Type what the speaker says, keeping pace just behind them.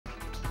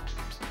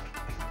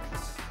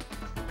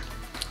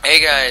Hey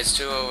guys,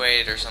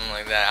 208 or something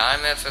like that. I'm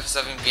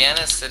FF7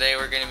 Pianist. Today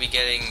we're going to be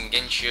getting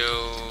Ginchiyo's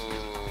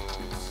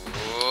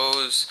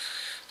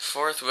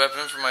 4th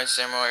weapon for my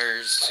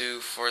Samurai's 2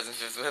 4th and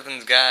 5th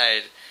weapons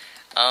guide.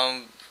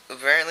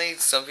 Apparently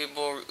some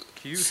people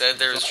said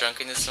there was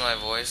drunkenness in my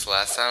voice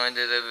last time I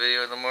did a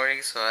video in the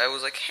morning, so I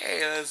was like,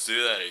 hey, let's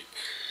do that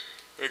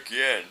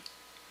again.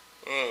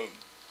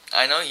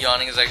 I know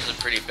yawning is actually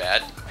pretty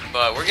bad,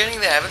 but we're getting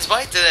the Heaven's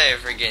Bite today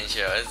for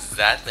Ginchiyo. It's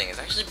that thing. It's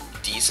actually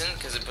decent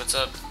because it puts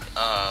up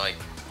like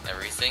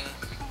everything.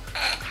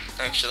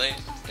 Actually,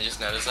 I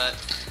just noticed that.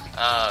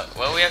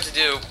 What we have to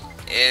do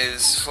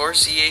is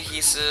force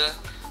Iehisa,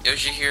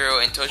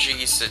 Yoshihiro, and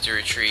Toshihisa to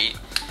retreat,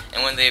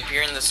 and when they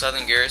appear in the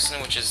southern garrison,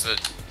 which is the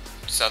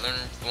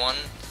southern one,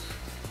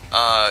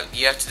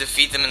 you have to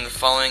defeat them in the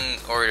following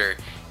order: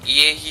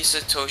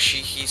 Iehisa,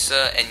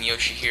 Toshihisa, and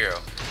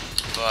Yoshihiro.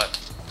 But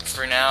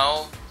for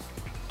now,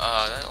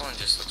 that one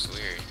just looks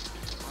weird.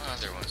 What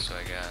other ones do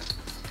I got?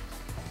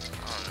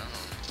 Oh no.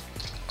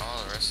 All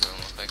the rest of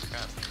them look like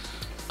crap.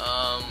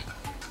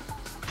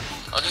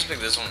 I'll just pick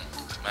this one,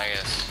 I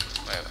guess.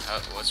 Wait,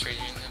 what's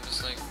raging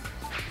tempest like?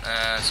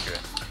 Screw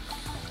it.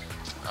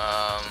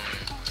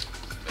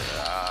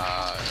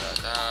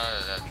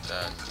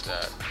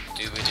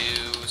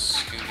 Doobie-doo,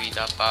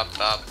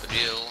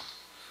 Scooby-da-bop-bop-a-doo.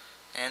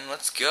 And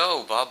let's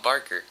go, Bob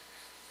Barker.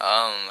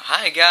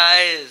 Hi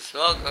guys,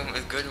 welcome,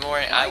 good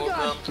morning. I woke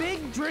up 20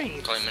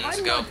 minutes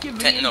ago,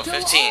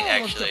 15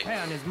 actually.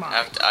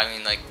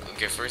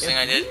 Okay, first thing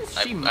I did,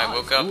 I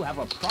woke up,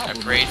 I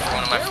prayed for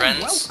one of my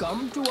friends,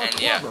 and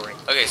yeah.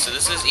 Okay, so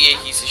this is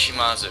Iehisa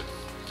Shimazu.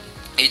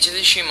 Each of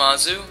the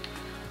Shimazu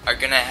are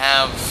gonna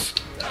have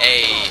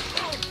a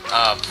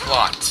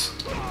plot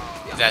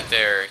that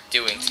they're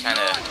doing to kind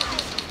of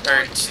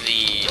hurt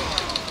the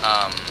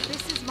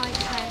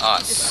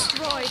us.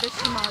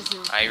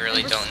 I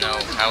really don't know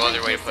how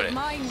other way to put it.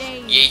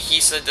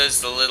 Iehisa does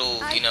the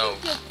little, you know,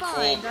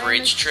 cool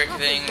bridge trick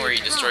thing where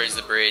he destroys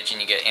the bridge and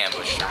you get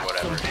ambushed or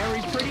whatever.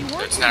 So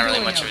it's not really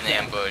much of an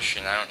ambush,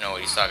 and I don't know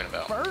what he's talking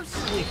about. But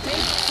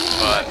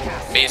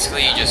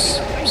basically, you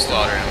just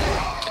slaughter him.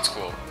 It's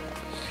cool.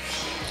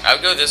 I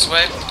would go this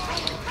way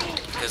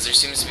because there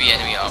seems to be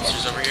enemy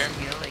officers over here.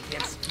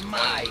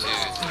 1, 2,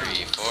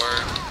 3, 4.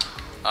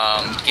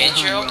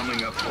 Ginchiyo,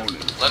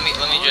 let me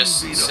just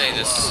say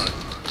this.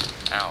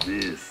 Ow.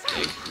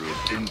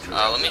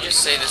 Let me just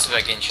say this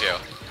about Ginchiyo.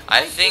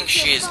 I think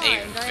she is a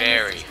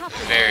very,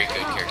 very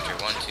good character.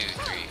 1, 2,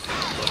 3,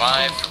 4,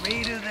 5.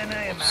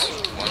 Oops.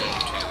 1, 2,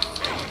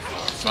 3,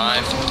 4,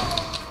 5.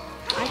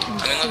 I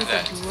mean, look at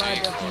that.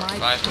 3,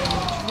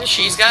 4, 5.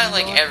 She's got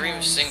like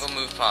every single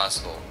move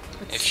possible.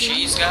 If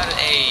she's got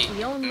a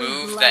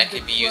move that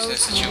could be used in a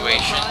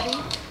situation.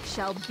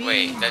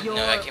 Wait, that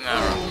came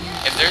out wrong.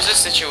 If there's a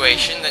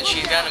situation, then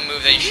she's got a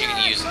move that she can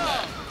use in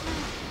that.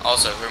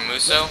 Also, her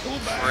Muso,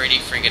 pretty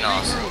freaking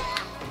awesome.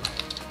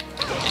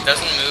 It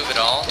doesn't move at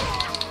all,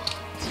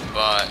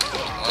 but 1,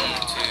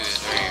 2,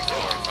 3, 4,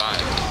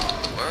 5.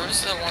 Where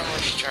was the one where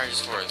she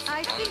charges forth?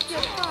 1, 2,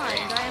 3,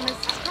 4, 5,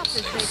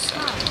 6,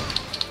 7.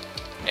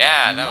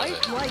 Yeah, that was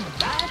it.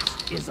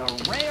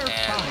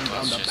 And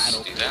let's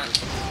just do that.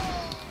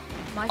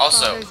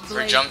 Also,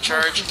 for jump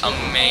charge,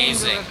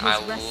 amazing. I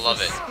love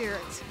it.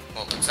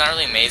 Well, it's not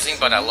really amazing,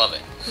 but I love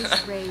it.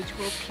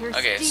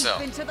 Okay, so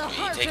we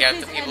take out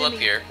the people up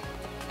here.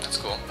 That's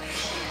cool.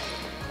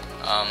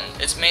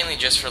 It's mainly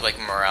just for like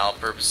morale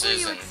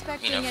purposes and,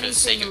 you know, for the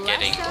sake of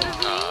getting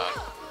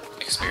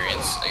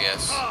experience, I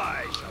guess.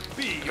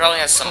 It probably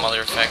has some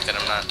other effect that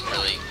I'm not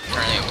really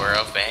currently aware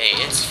of, but hey,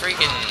 it's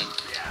freaking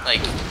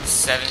like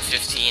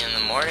 7:15 in the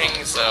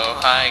morning, so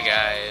hi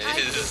guys.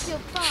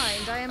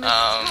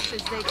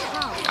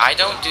 I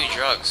don't do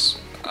drugs.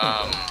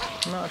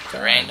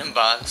 Random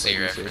boxy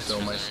reference for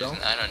some reason.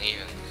 I don't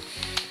even.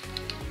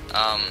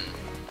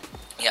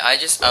 Yeah, I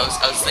was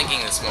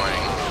thinking this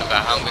morning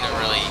about how I'm gonna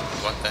really,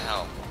 what the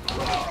hell?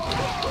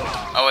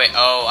 Oh wait,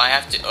 I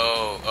have to,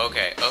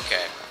 okay.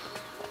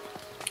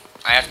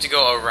 I have to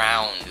go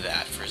around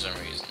that for some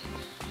reason.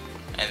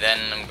 And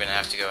then I'm gonna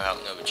have to go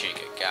help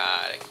Nobuchika.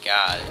 Got it.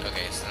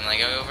 Okay, so then I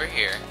go over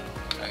here.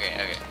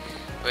 Okay.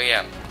 But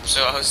yeah,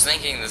 so I was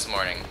thinking this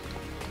morning,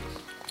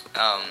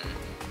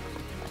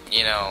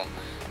 you know,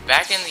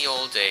 back in the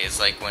old days,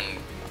 like when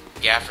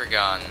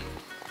Gaffergon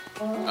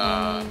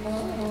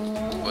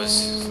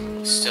was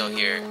still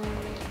here,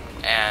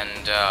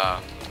 and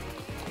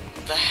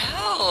the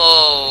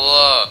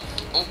hell,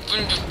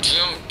 open the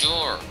damn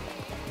door,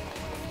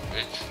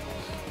 bitch.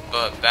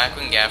 But back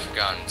when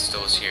Gaffergon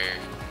still was here,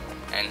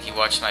 and he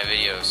watched my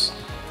videos,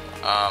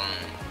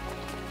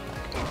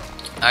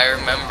 I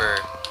remember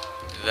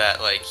that,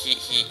 like,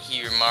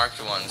 he remarked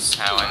once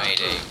how I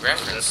made a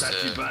reference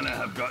to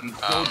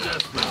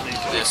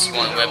this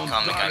one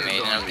webcomic I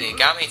made, and it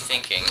got me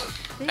thinking,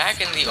 back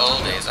in the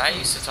old days, I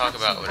used to talk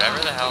about whatever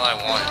the hell I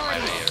want in my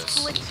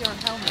videos,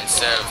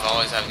 instead of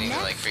always having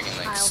to, like, freaking,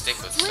 like, stick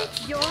with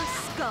stuff.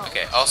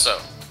 Okay,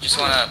 also, just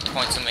want to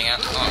point something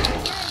out.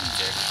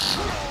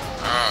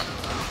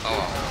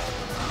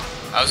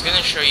 I was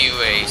gonna show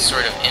you a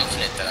sort of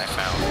infinite that I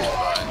found,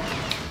 but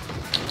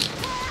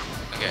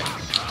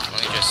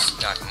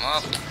just knock him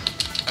up.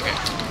 Okay.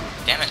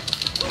 Damn it.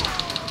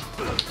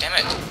 Damn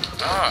it.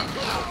 Ah.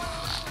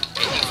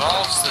 It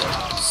involves the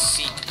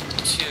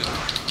C2.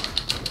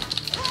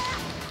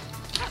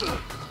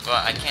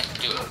 But I can't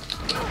do it.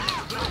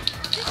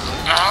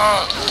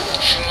 Ah!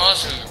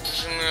 Shimazu, you're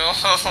pushing me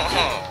off.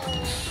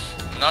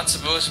 Not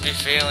supposed to be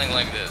failing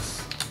like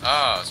this. Oh,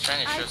 I was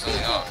trying to show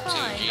something off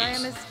too,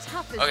 jeez.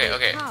 Okay,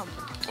 okay.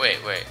 Wait.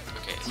 Okay,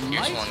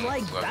 here's one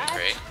weapon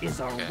crate. Is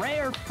a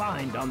rare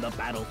find on the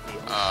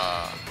battlefield.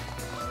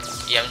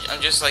 Yeah,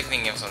 I'm just like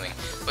thinking of something.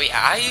 But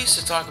yeah, I used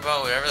to talk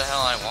about whatever the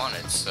hell I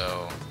wanted,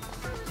 so...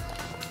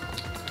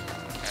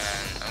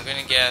 And I'm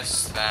gonna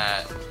guess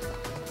that...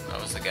 That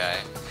was the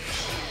guy.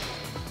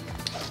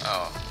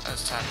 Oh, that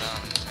was time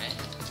down, man.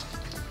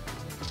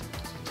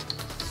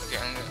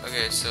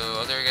 Okay, so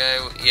other guy...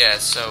 Yeah,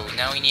 so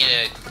now we need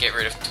to get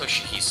rid of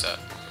Toshihisa,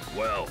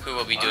 who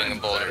will be doing a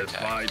boulder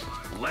attack.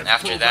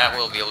 After that,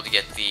 we'll be able to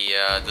get the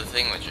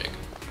thingamajig.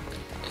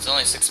 It's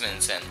only 6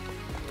 minutes in,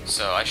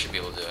 so I should be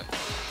able to do it.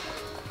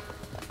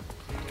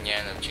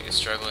 Yeah, and the chick is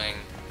struggling.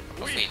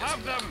 Hopefully he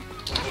doesn't die.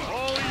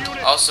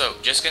 Also,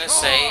 just gonna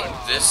say,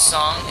 this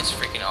song is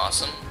freaking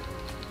awesome.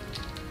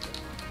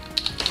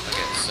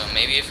 Okay, so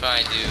maybe if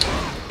I do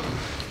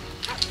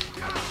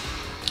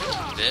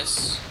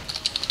this,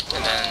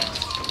 and then...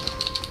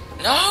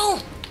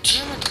 No!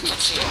 Damn it,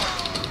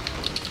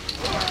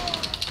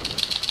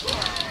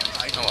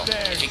 oh well,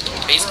 if you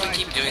basically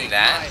keep doing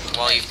that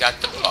while you've got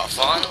the buff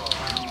on,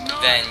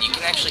 then you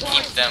can actually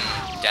keep them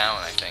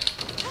down, I think.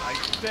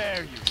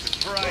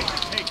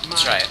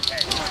 Let's try it.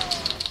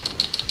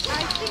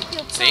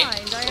 See?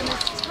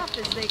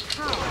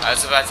 I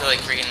was about to like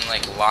freaking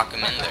like lock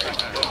them in there.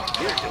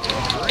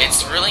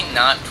 It's really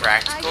not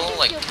practical.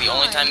 Like the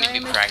only time you'd be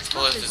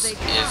practical is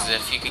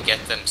if you could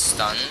get them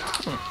stunned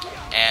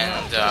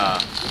and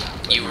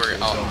you were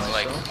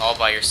all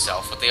by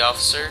yourself with the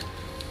officer.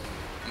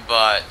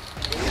 But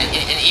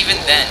and even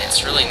then,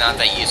 it's really not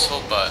that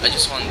useful. But I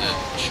just wanted to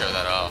show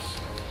that off.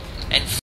 And